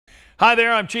Hi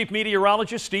there, I'm Chief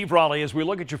Meteorologist Steve Raleigh. As we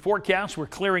look at your forecast, we're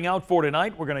clearing out for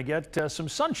tonight. We're going to get some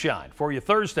sunshine for you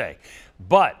Thursday.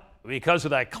 But because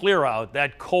of that clear out,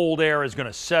 that cold air is going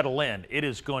to settle in. It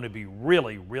is going to be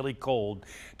really, really cold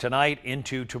tonight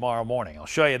into tomorrow morning. I'll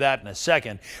show you that in a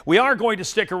second. We are going to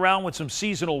stick around with some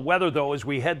seasonal weather, though, as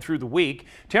we head through the week.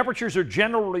 Temperatures are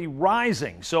generally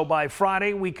rising, so by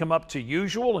Friday we come up to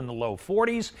usual in the low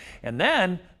 40s, and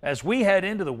then as we head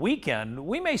into the weekend,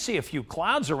 we may see a few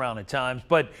clouds around at times,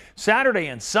 but Saturday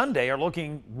and Sunday are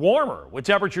looking warmer with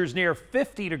temperatures near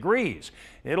 50 degrees.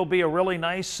 It'll be a really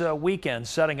nice weekend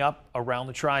setting up around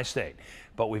the tri-state.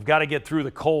 But we've got to get through the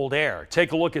cold air.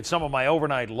 Take a look at some of my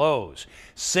overnight lows.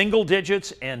 Single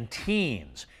digits and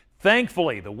teens.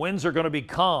 Thankfully, the winds are going to be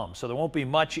calm, so there won't be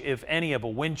much, if any, of a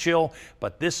wind chill,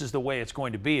 but this is the way it's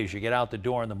going to be as you get out the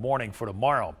door in the morning for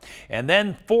tomorrow. And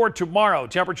then for tomorrow,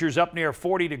 temperatures up near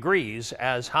 40 degrees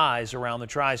as highs around the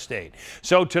tri-state.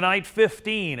 So tonight,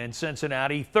 15 in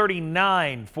Cincinnati,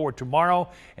 39 for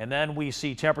tomorrow, and then we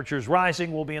see temperatures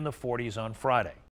rising. We'll be in the 40s on Friday.